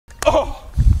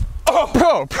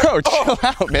Bro, chill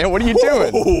out, man. What are you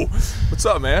doing? What's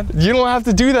up, man? You don't have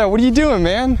to do that. What are you doing,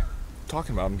 man?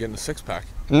 Talking about I'm getting a six-pack.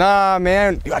 Nah,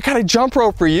 man. I got a jump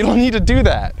rope for you. You don't need to do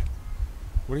that.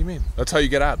 What do you mean? That's how you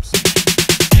get abs.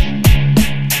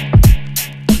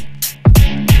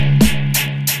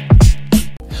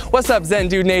 What's up, Zen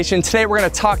Dude Nation? Today we're gonna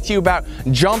talk to you about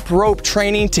jump rope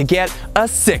training to get a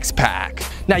six-pack.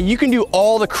 Now you can do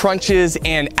all the crunches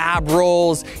and ab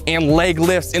rolls and leg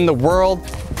lifts in the world.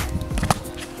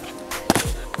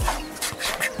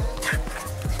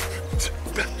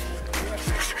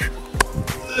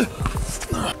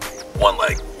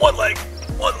 One leg.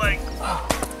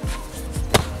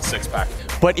 Six-pack.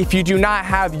 But if you do not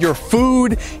have your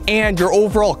food and your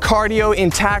overall cardio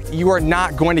intact, you are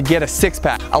not going to get a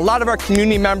six-pack. A lot of our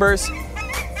community members,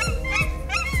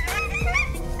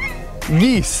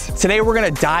 today we're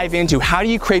gonna dive into how do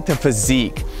you create the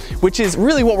physique, which is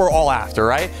really what we're all after,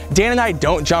 right? Dan and I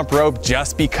don't jump rope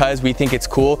just because we think it's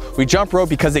cool. We jump rope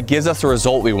because it gives us the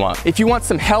result we want. If you want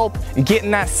some help getting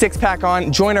that six-pack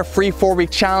on, join our free 4-week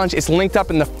challenge. It's linked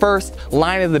up in the first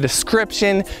line of the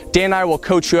description. Dan and I will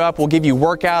coach you up. We'll give you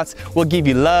workouts. We'll give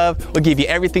you love. We'll give you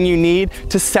everything you need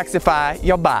to sexify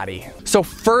your body. So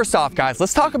first off, guys,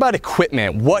 let's talk about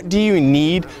equipment. What do you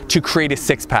need to create a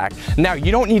six-pack? Now,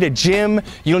 you don't need a gym.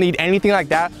 You don't need anything like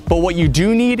that. But what you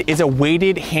do need is a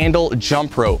weighted handle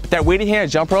jump rope. That weighted handle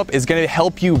jump rope is gonna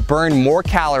help you burn more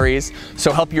calories,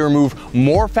 so help you remove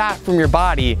more fat from your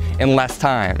body in less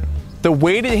time. The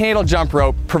weighted handle jump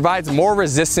rope provides more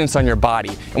resistance on your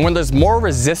body. And when there's more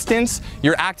resistance,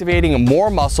 you're activating more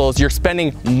muscles, you're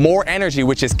spending more energy,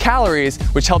 which is calories,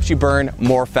 which helps you burn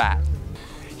more fat.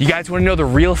 You guys wanna know the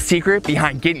real secret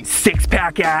behind getting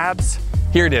six-pack abs?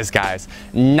 Here it is, guys.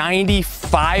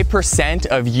 95%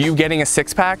 of you getting a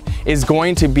six-pack is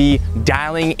going to be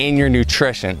dialing in your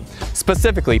nutrition.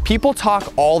 Specifically, people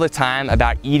talk all the time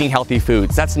about eating healthy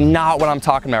foods. That's not what I'm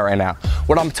talking about right now.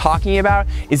 What I'm talking about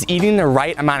is eating the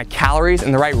right amount of calories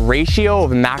and the right ratio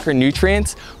of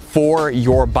macronutrients for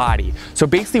your body. So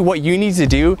basically what you need to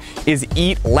do is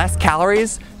eat less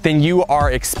calories than you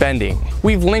are expending.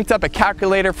 We've linked up a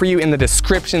calculator for you in the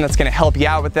description that's gonna help you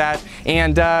out with that.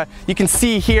 And you can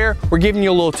see here, we're giving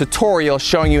you a little tutorial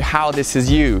showing you how this is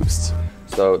used.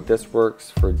 So this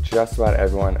works for just about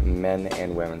everyone, men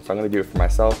and women. So I'm gonna do it for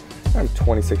myself. I'm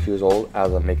 26 years old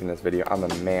as I'm making this video. I'm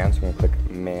a man, so I'm gonna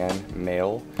click man,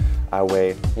 male. I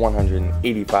weigh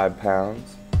 185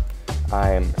 pounds.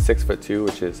 I am 6'2",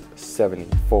 which is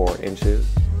 74 inches.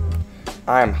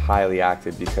 I am highly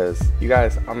active because, you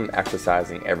guys, I'm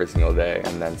exercising every single day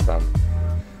and then some.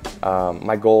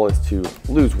 My goal is to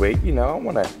lose weight, you know, I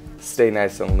wanna stay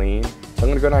nice and lean. So I'm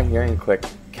gonna go down here and click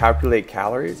calculate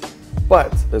calories,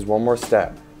 but there's one more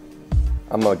step.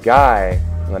 I'm a guy,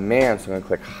 I'm a man, so I'm gonna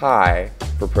click high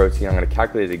for protein. I'm gonna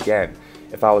calculate it again.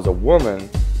 If I was a woman,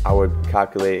 I would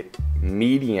calculate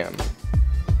medium.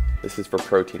 This is for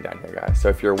protein down here, guys. So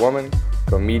if you're a woman,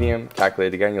 go medium,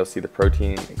 calculate it again. You'll see the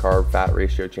protein and carb fat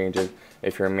ratio changes.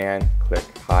 If you're a man, click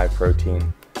high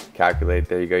protein, calculate.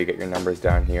 There you go, you get your numbers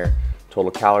down here.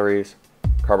 Total calories,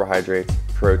 carbohydrates,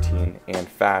 protein, and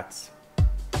fats.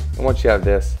 And once you have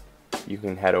this, you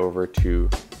can head over to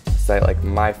a site like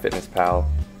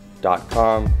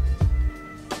myfitnesspal.com.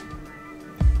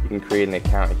 You can create an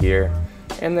account here.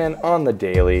 And then on the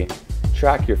daily,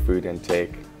 track your food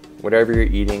intake. Whatever you're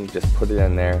eating, just put it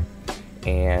in there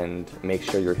and make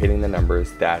sure you're hitting the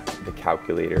numbers that the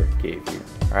calculator gave you.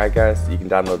 All right, guys, you can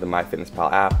download the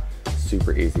MyFitnessPal app.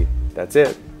 Super easy. That's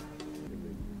it.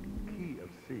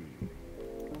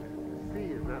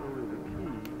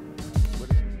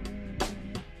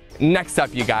 Next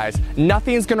up, you guys,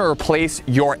 nothing's gonna replace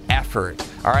your effort,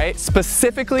 all right?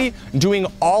 Specifically, doing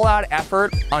all-out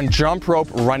effort on jump rope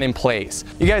run in place.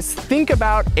 You guys think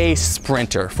about a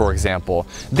sprinter, for example.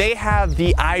 They have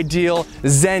the ideal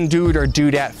Zen dude or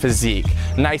dudette physique.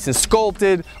 Nice and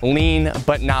sculpted, lean,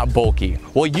 but not bulky.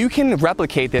 Well, you can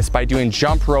replicate this by doing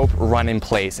jump rope run in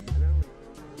place.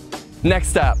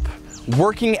 Next up,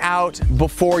 working out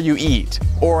before you eat,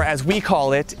 or as we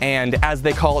call it, and as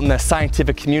they call it in the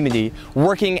scientific community,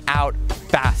 working out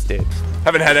fasted.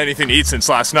 Haven't had anything to eat since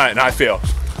last night and I feel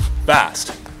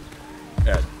fast.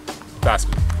 Yeah,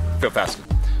 fasted. Feel fasted.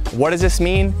 What does this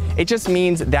mean? It just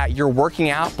means that you're working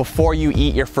out before you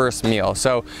eat your first meal.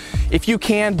 So if you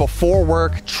can, before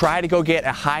work, try to go get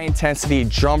a high intensity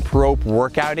jump rope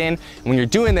workout in. When you're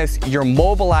doing this, you're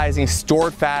mobilizing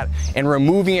stored fat and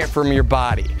removing it from your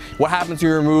body. What happens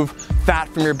when you remove fat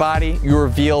from your body? You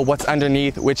reveal what's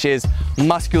underneath, which is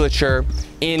musculature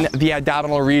in the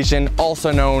abdominal region,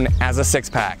 also known as a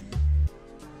six-pack.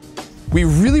 we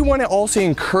really want to also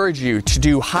encourage you to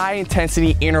do high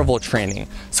intensity interval training.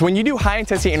 So when you do high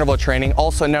intensity interval training,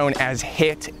 also known as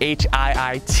HIIT,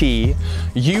 H-I-I-T,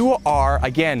 you are,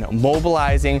 again,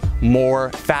 mobilizing more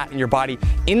fat in your body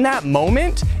in that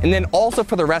moment, and then also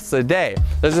for the rest of the day.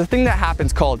 There's a thing that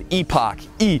happens called EPOC,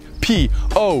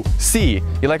 E-P-O-C.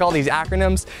 You like all these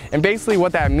acronyms? And basically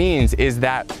what that means is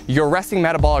that your resting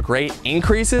metabolic rate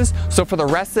increases, so for the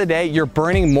rest of the day, you're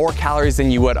burning more calories than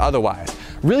you would otherwise.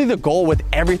 Really the goal with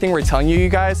everything we're telling you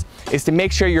guys is to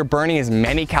make sure you're burning as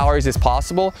many calories as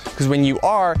possible, because when you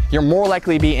are, you're more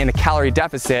likely to be in a calorie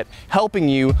deficit, helping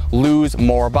you lose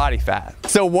more body fat.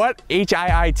 So what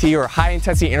HIIT, or high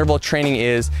intensity interval training,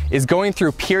 is going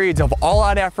through periods of all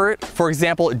out effort, for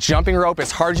example, jumping rope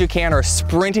as hard as you can or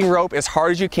sprinting rope as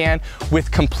hard as you can with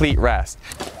complete rest.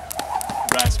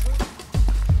 Rest.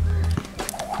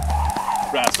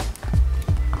 Rest.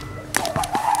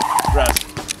 Rest.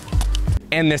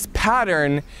 And this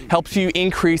pattern helps you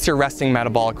increase your resting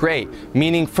metabolic rate,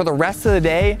 meaning for the rest of the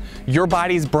day, your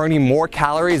body's burning more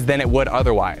calories than it would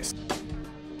otherwise.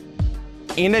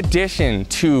 In addition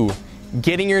to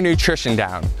getting your nutrition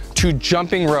down, to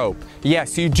jumping rope,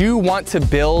 yes, you do want to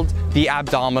build the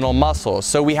abdominal muscles.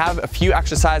 So we have a few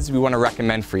exercises we want to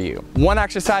recommend for you. One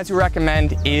exercise we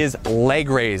recommend is leg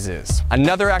raises.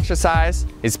 Another exercise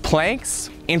is planks.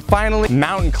 And finally,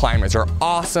 mountain climbers are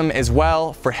awesome as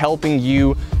well for helping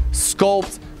you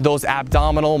sculpt those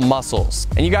abdominal muscles.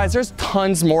 And you guys, there's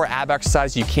tons more ab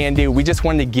exercises you can do. We just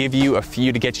wanted to give you a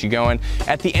few to get you going.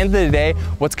 At the end of the day,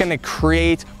 what's gonna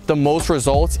create the most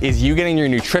results is you getting your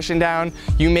nutrition down,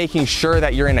 you making sure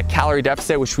that you're in a calorie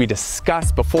deficit, which we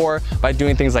discussed before by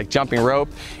doing things like jumping rope,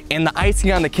 and the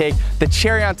icing on the cake, the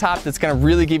cherry on top that's gonna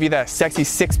really give you that sexy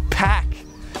six pack,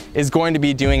 is going to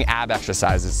be doing ab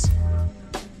exercises.